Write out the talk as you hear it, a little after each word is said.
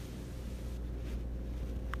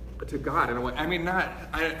to God in a way. I mean,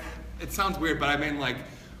 it sounds weird, but I mean, like,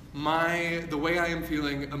 the way I am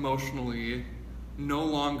feeling emotionally no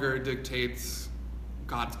longer dictates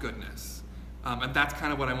God's goodness. And that's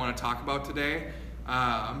kind of what I want to talk about today.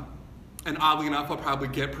 And oddly enough, I'll probably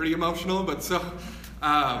get pretty emotional, but so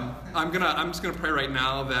I'm just gonna pray right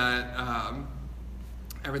now that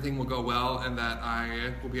everything will go well and that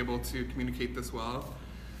I will be able to communicate this well.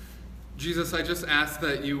 Jesus, I just ask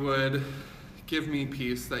that you would give me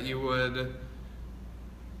peace, that you would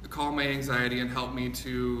calm my anxiety and help me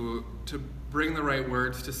to bring the right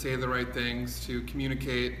words, to say the right things, to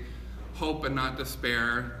communicate hope and not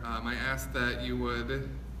despair. I ask that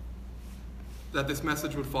that this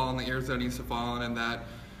message would fall in the ears that it needs to fall in, and that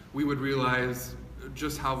we would realize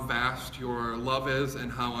just how vast your love is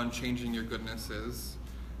and how unchanging your goodness is.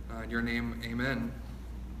 In your name, amen.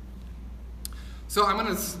 So I'm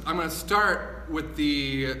gonna start with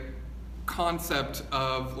the concept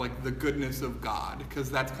of like the goodness of God, because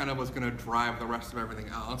that's kind of what's going to drive the rest of everything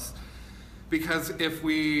else. Because if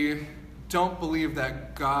we don't believe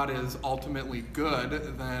that God is ultimately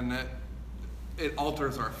good, then it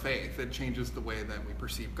alters our faith. It changes the way that we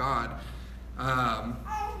perceive God. And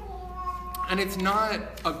it's not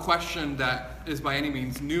a question that is by any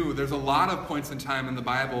means new. There's a lot of points in time in the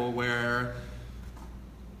Bible where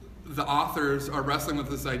the authors are wrestling with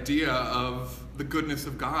this idea of the goodness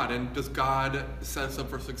of God, and does God set us up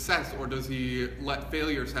for success, or does he let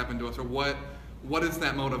failures happen to us, or what is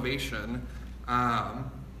that motivation?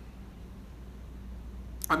 I'm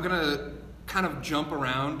going to kind of jump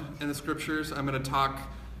around in the scriptures. I'm going to talk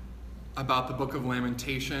about the book of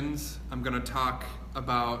Lamentations. I'm going to talk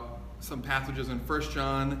about some passages in 1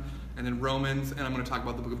 John and then Romans, and I'm going to talk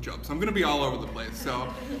about the book of Job. So I'm going to be all over the place.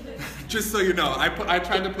 So just so you know, I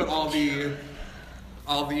tried to put all the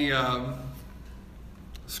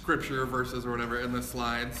scripture verses or whatever in the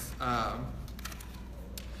slides.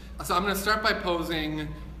 So I'm going to start by posing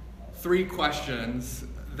 3 questions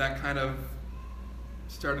that kind of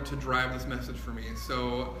started to drive this message for me.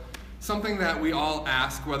 So something that we all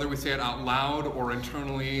ask, whether we say it out loud or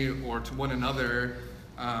internally or to one another,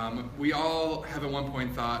 we all have at one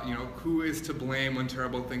point thought, who is to blame when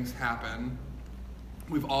terrible things happen?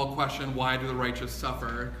 We've all questioned, why do the righteous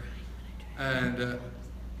suffer? And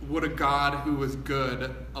would a God who is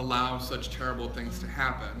good allow such terrible things to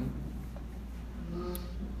happen?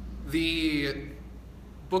 The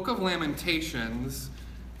book of Lamentations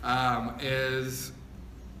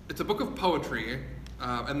it's a book of poetry,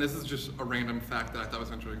 and this is just a random fact that I thought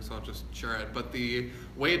was interesting, so I'll just share it. But the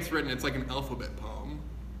way it's written, it's like an alphabet poem.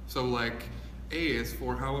 So like, A is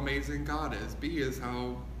for how amazing God is. B is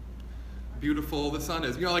how beautiful the sun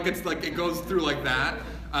is. It's like it goes through like that.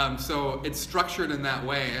 So it's structured in that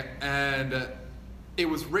way, and it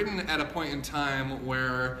was written at a point in time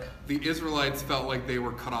where the Israelites felt like they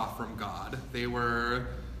were cut off from God. They were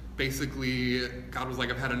basically, God was like,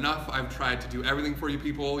 I've had enough. I've tried to do everything for you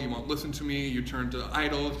people. You won't listen to me. You turn to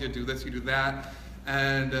idols. You do this, you do that.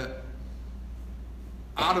 And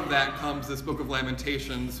out of that comes this book of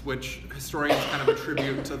Lamentations, which historians kind of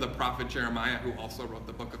attribute to the prophet Jeremiah, who also wrote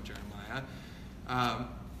the book of Jeremiah.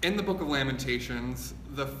 In the book of Lamentations,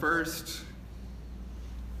 the first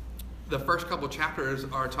couple chapters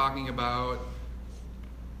are talking about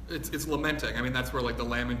it's lamenting. I mean, that's where like the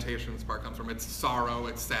Lamentations part comes from. It's sorrow,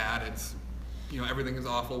 it's sad, it's everything is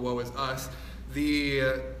awful, woe is us.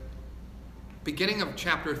 The beginning of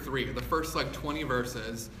chapter 3, the first 20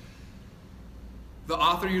 verses, the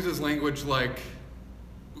author uses language like,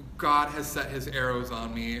 God has set his arrows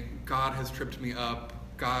on me, God has tripped me up,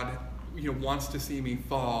 God wants to see me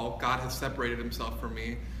fall, God has separated himself from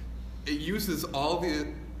me. It uses all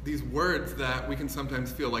these words that we can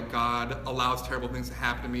sometimes feel like God allows terrible things to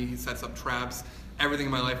happen to me, he sets up traps, everything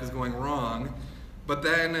in my life is going wrong. But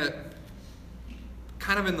then,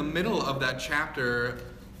 kind of in the middle of that chapter,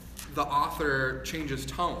 the author changes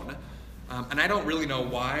tone. And I don't really know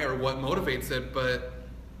why or what motivates it, but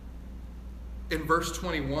in verse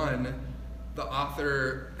 21, the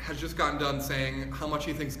author has just gotten done saying how much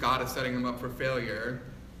he thinks God is setting him up for failure.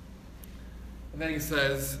 And then he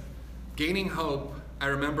says, gaining hope, I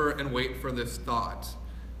remember and wait for this thought.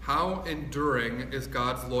 How enduring is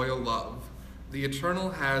God's loyal love? The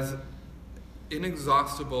Eternal has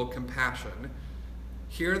inexhaustible compassion.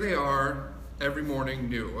 Here they are every morning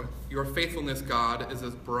new. Your faithfulness, God, is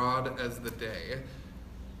as broad as the day.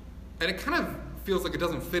 And it kind of feels like it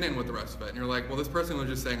doesn't fit in with the rest of it. And you're like, well, this person was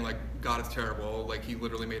just saying, like, God is terrible. Like, he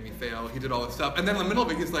literally made me fail. He did all this stuff. And then in the middle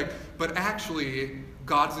of it, he's like, but actually,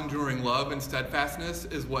 God's enduring love and steadfastness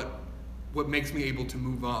is what makes me able to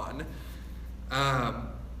move on.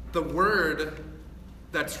 The word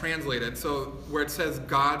that's translated, so where it says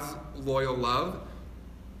God's loyal love,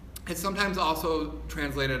 it's sometimes also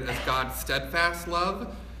translated as God's steadfast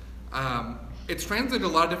love. It's translated a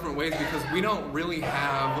lot of different ways because we don't really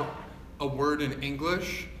have a word in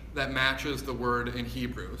English that matches the word in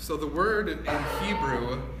Hebrew. So the word in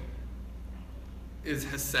Hebrew is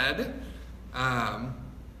hesed. The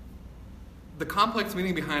complex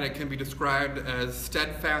meaning behind it can be described as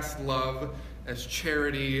steadfast love, as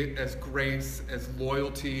charity, as grace, as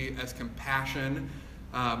loyalty, as compassion.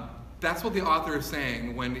 That's what the author is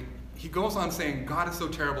saying when he goes on saying, God is so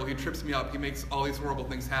terrible, he trips me up, he makes all these horrible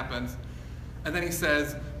things happen. And then he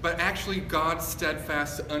says, but actually God's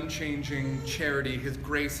steadfast, unchanging charity, his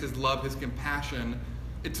grace, his love, his compassion,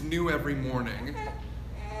 it's new every morning.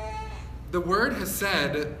 The word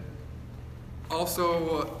hesed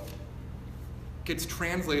also gets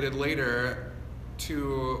translated later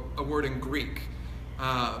to a word in Greek.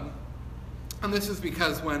 And this is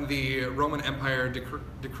because when the Roman Empire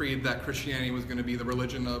decreed that Christianity was going to be the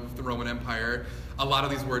religion of the Roman Empire, a lot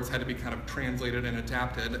of these words had to be kind of translated and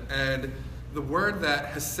adapted. And the word that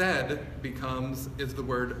hesed becomes is the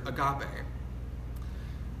word agape.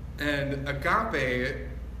 And agape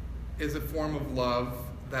is a form of love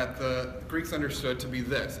that the Greeks understood to be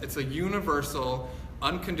this. It's a universal,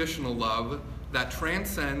 unconditional love that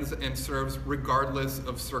transcends and serves regardless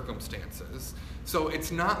of circumstances. So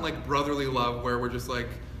it's not like brotherly love where we're just like,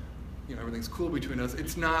 everything's cool between us.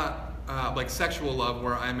 It's not like sexual love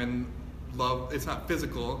where I'm in love. It's not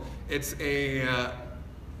physical. It's the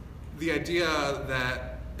idea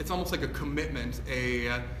that it's almost like a commitment,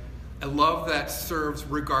 a love that serves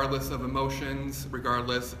regardless of emotions,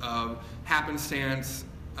 regardless of happenstance.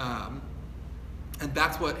 And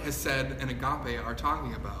that's what hesed and agape are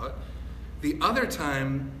talking about. The other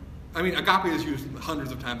time, agape is used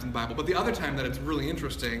hundreds of times in the Bible, but the other time that it's really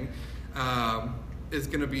interesting is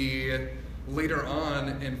going to be later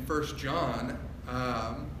on in 1 John.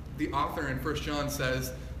 The author in 1 John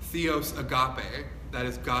says, Theos agape, that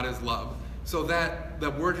is, God is love. So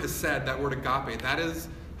that word hesed, that word agape, that is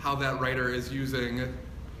how that writer is using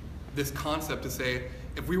this concept to say,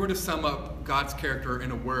 if we were to sum up God's character in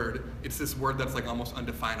a word, it's this word that's like almost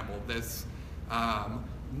undefinable. This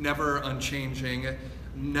never unchanging,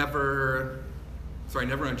 never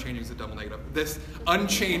unchanging is a double negative. This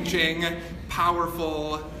unchanging,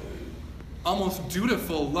 powerful, almost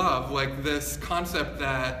dutiful love, like this concept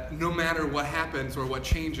that no matter what happens or what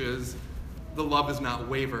changes, the love is not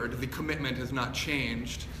wavered, the commitment has not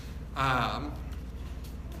changed.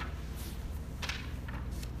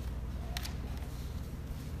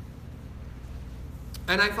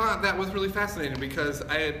 And I thought that was really fascinating because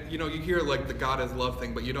you hear like the God is love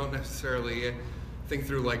thing, but you don't necessarily think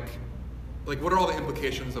through like what are all the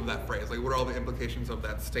implications of that phrase? Like what are all the implications of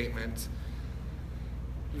that statement?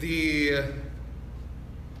 I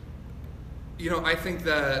think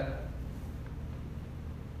that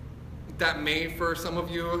may for some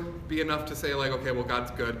of you be enough to say like, okay, well,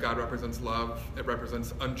 God's good. God represents love. It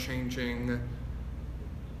represents unchanging,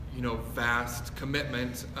 vast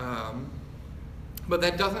commitment. But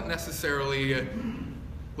that doesn't necessarily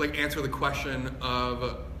like answer the question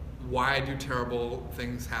of why do terrible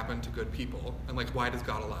things happen to good people? And like, why does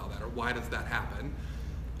God allow that? Or why does that happen?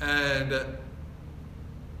 And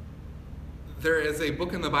there is a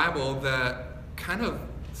book in the Bible that kind of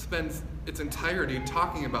spends its entirety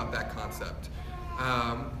talking about that concept.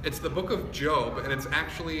 It's the book of Job, and it's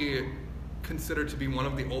actually considered to be one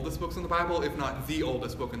of the oldest books in the Bible, if not the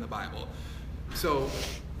oldest book in the Bible. So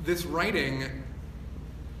this writing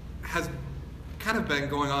has kind of been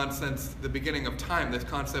going on since the beginning of time, this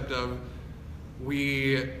concept of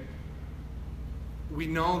we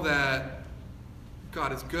know that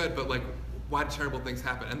God is good, but like, why do terrible things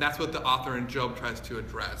happen? And that's what the author in Job tries to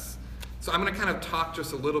address. So I'm going to kind of talk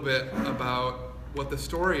just a little bit about what the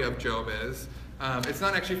story of Job is. It's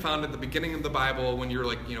not actually found at the beginning of the Bible when you're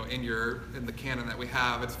like, in the canon that we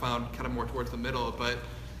have. It's found kind of more towards the middle, but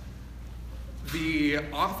the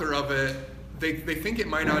author of it, they think it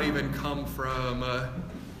might not even come from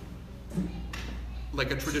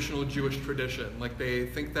like a traditional Jewish tradition. Like they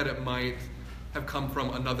think that it might have come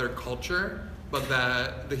from another culture, but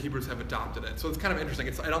that the Hebrews have adopted it. So it's kind of interesting.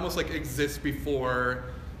 It almost like exists before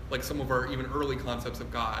like some of our even early concepts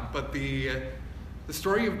of God. But the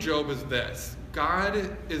story of Job is this.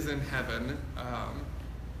 God is in heaven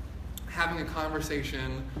having a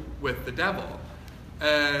conversation with the devil.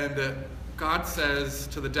 And God says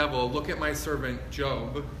to the devil, look at my servant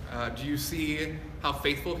Job. Do you see how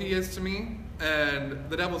faithful he is to me? And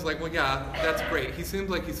the devil's like, well, yeah, that's great. He seems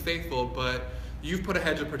like he's faithful, but you've put a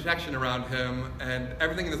hedge of protection around him, and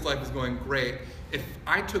everything in his life is going great. If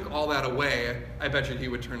I took all that away, I bet you he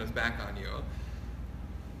would turn his back on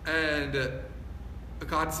you. And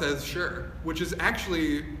God says, sure, which is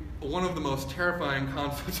actually one of the most terrifying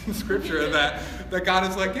concepts in Scripture, that God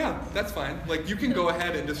is like, yeah, that's fine. Like, you can go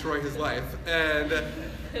ahead and destroy his life. And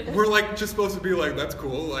we're like just supposed to be like, that's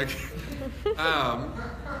cool. Like,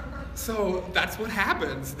 so that's what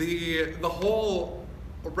happens. The whole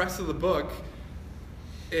rest of the book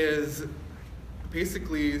is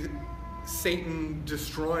basically Satan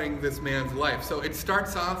destroying this man's life. So it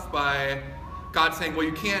starts off by God saying, well,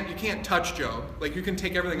 you can't touch Job. Like, you can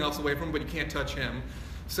take everything else away from him, but you can't touch him.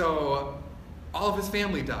 So all of his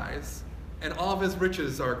family dies, and all of his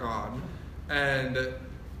riches are gone, and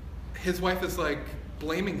his wife is like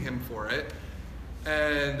blaming him for it.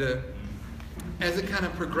 And as it kind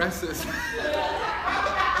of progresses,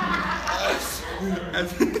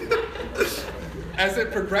 as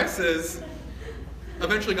it progresses,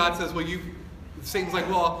 eventually God says, well, Satan's like,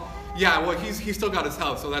 well, yeah, well, he's still got his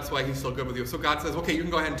health, so that's why he's still good with you. So God says, okay, you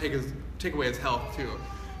can go ahead and take away his health too.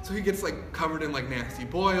 So he gets like covered in like nasty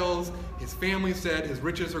boils, his family's dead, his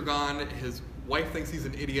riches are gone, his wife thinks he's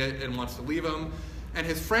an idiot and wants to leave him, and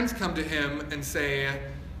his friends come to him and say,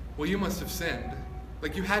 well, you must have sinned.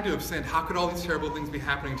 Like, you had to have sinned. How could all these terrible things be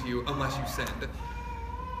happening to you unless you sinned?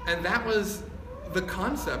 And that was the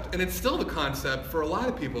concept, and it's still the concept for a lot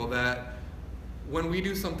of people, that when we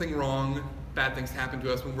do something wrong, bad things happen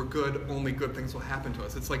to us. When we're good, only good things will happen to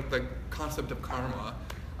us. It's like the concept of karma.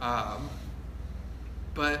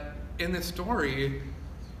 But in this story,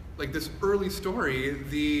 like this early story,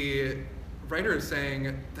 the writer is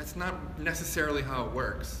saying that's not necessarily how it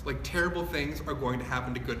works. Like, terrible things are going to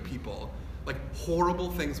happen to good people. Like,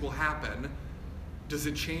 horrible things will happen. Does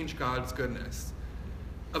it change God's goodness?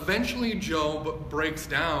 Eventually, Job breaks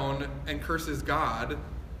down and curses God.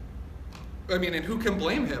 I mean, and who can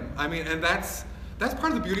blame him? I mean, and that's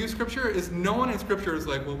part of the beauty of Scripture, is no one in Scripture is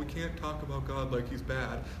like, well, we can't talk about God like he's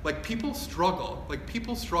bad. Like, people struggle. Like,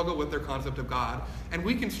 people struggle with their concept of God, and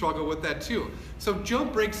we can struggle with that too. So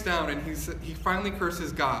Job breaks down, and he finally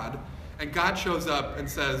curses God, and God shows up and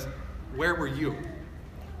says, where were you?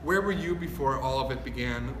 Where were you before all of it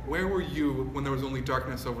began? Where were you when there was only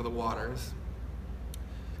darkness over the waters?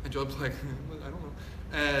 And Job's like, I don't know.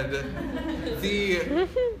 And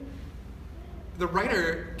the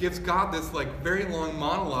writer gives God this like very long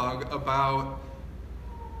monologue about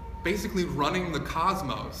basically running the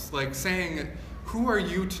cosmos, like saying, who are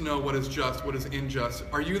you to know what is just, what is unjust?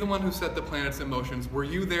 Are you the one who set the planets in motions? Were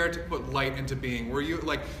you there to put light into being? Were you,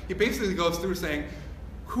 like, he basically goes through saying,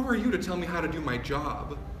 who are you to tell me how to do my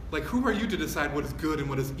job? Like, who are you to decide what is good and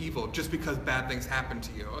what is evil just because bad things happen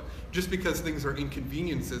to you? Just because things are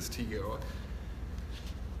inconveniences to you?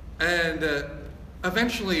 And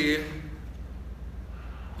eventually,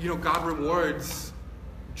 God rewards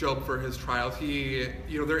Job for his trials.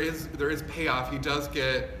 There is payoff. He does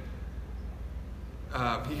get,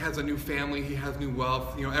 he has a new family, he has new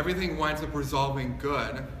wealth. Everything winds up resolving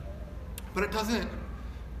good. But it doesn't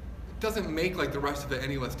make like the rest of it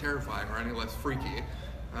any less terrifying or any less freaky.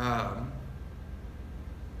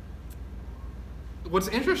 What's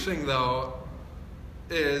interesting though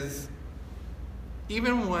is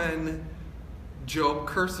even when Job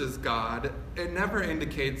curses God, it never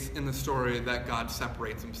indicates in the story that God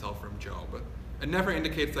separates himself from Job. It never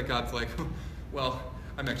indicates that God's like, well,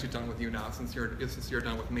 I'm actually done with you now since you're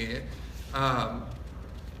done with me. And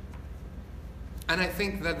I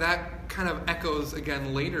think that kind of echoes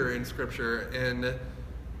again later in Scripture in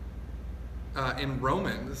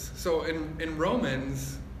Romans. So in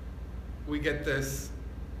Romans, we get this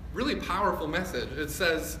really powerful message. It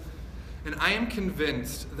says, and I am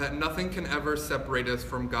convinced that nothing can ever separate us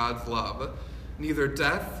from God's love, neither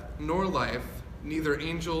death nor life, neither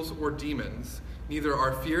angels or demons, neither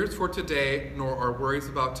our fears for today nor our worries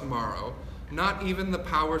about tomorrow. Not even the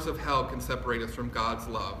powers of hell can separate us from God's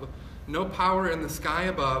love. No power in the sky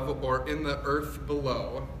above or in the earth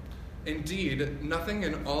below. Indeed, nothing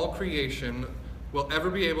in all creation will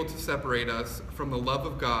ever be able to separate us from the love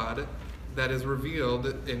of God that is revealed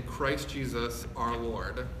in Christ Jesus our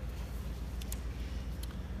Lord.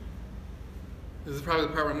 This is probably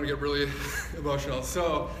the part where I'm going to get really emotional.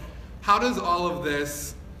 So, how does all of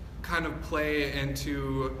this kind of play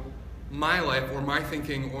into my life or my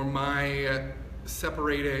thinking or my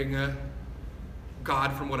separating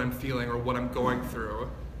God from what I'm feeling or what I'm going through?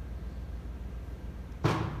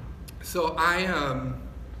 So I've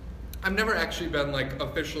never actually been like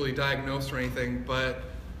officially diagnosed or anything, but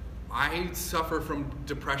I suffer from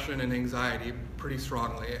depression and anxiety pretty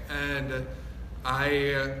strongly, and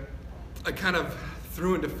I kind of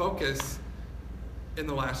threw into focus in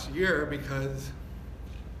the last year because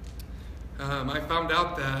I found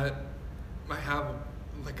out that I have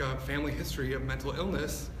like a family history of mental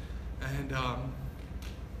illness, and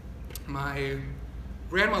my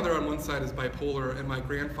grandmother on one side is bipolar, and my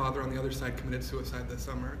grandfather on the other side committed suicide this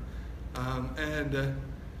summer. I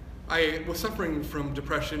was suffering from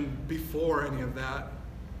depression before any of that,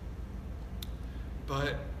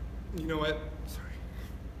 but you know what? Sorry.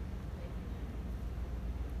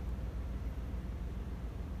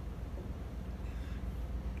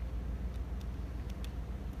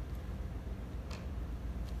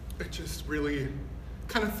 It just really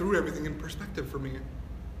kind of threw everything in perspective for me.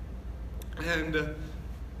 And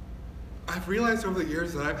I've realized over the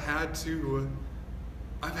years that I've had to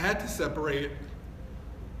separate,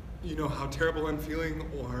 how terrible I'm feeling,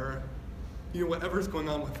 or, whatever's going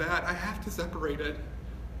on with that. I have to separate it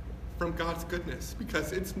from God's goodness,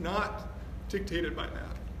 because it's not dictated by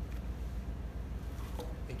that.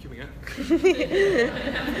 Thank you, Mia.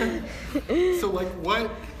 So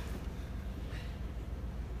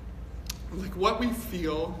what we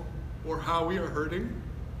feel or how we are hurting,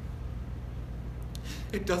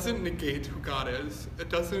 it doesn't negate who God is. It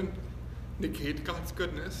doesn't negate God's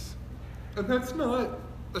goodness. And that's not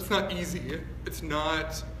easy. It's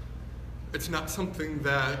not something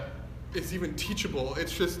that is even teachable.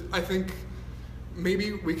 It's just, I think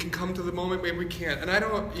maybe we can come to the moment, maybe we can't. And I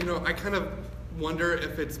don't, I kind of wonder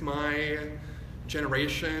if it's my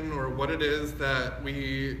generation or what it is that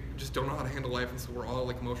we just don't know how to handle life, and so we're all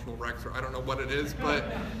like emotional wrecks, or I don't know what it is,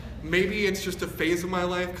 but maybe it's just a phase of my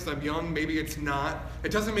life because I'm young. Maybe it's not.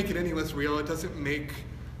 It doesn't make it any less real. It doesn't make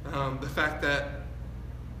the fact that,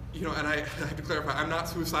 and I have to clarify, I'm not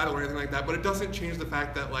suicidal or anything like that, but it doesn't change the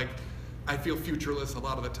fact that I feel futureless a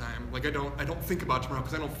lot of the time. I don't think about tomorrow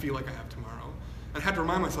because I don't feel like I have tomorrow. I have to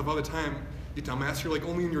remind myself all the time, you dumbass, you're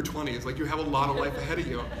only in your 20s. You have a lot of life ahead of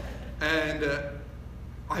you. And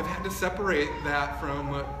I've had to separate that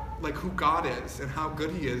from who God is and how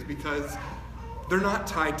good he is, because they're not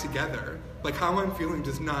tied together. How I'm feeling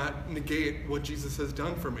does not negate what Jesus has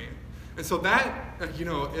done for me. And so that,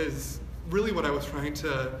 is really what I was trying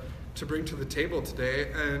to bring to the table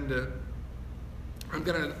today. And I'm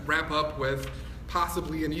going to wrap up with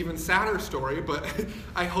possibly an even sadder story, but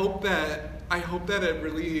I hope that it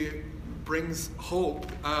really brings hope.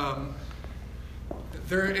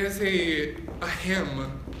 There is a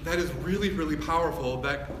hymn that is really, really powerful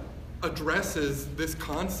that addresses this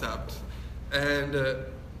concept, and a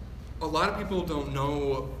lot of people don't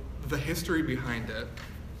know the history behind it.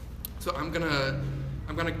 So I'm gonna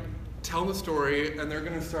tell the story, and they're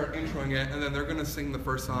gonna start introing it, and then they're gonna sing the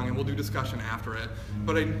first song, and we'll do discussion after it.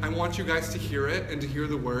 But I want you guys to hear it and to hear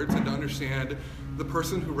the words and to understand the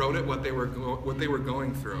person who wrote it, what they were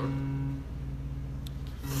going through.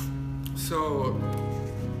 So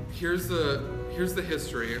here's the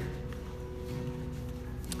history.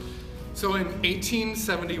 So in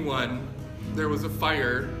 1871, there was a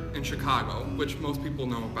fire in Chicago, which most people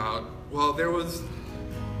know about. Well, there was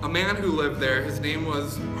a man who lived there. His name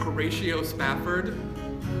was Horatio Spafford,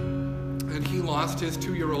 and he lost his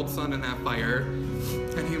 2-year-old son in that fire,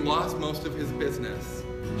 and he lost most of his business.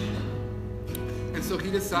 And so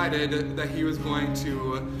he decided that he was going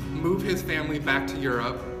to move his family back to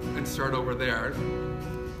Europe and start over there.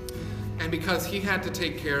 And because he had to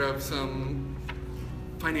take care of some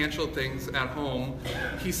financial things at home,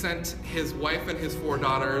 he sent his wife and his 4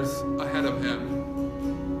 daughters ahead of him.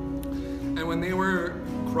 And when they were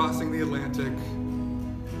crossing the Atlantic,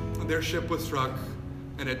 their ship was struck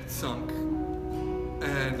and it sunk.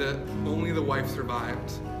 And only the wife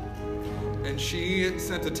survived. And she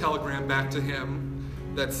sent a telegram back to him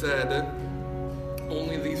that said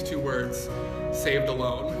only these 2 words, saved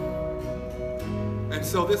alone. And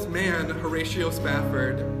so this man, Horatio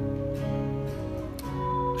Spafford,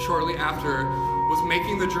 shortly after, was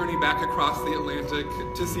making the journey back across the Atlantic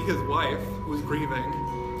to see his wife, who was grieving.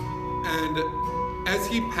 And as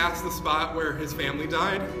he passed the spot where his family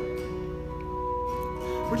died,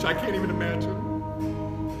 which I can't even imagine,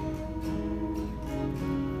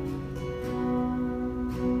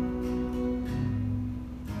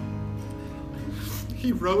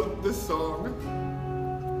 he wrote this song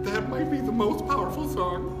that might be the most powerful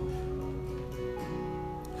song.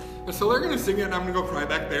 And so they're going to sing it, and I'm going to go cry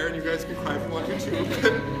back there, and you guys can cry if you want to too.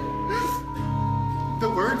 The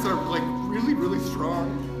words are really, really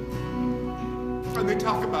strong. And they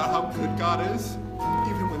talk about how good God is,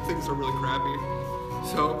 even when things are really crappy.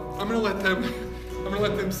 So I'm going to let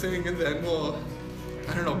them sing, and then we'll,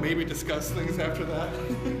 maybe discuss things after that.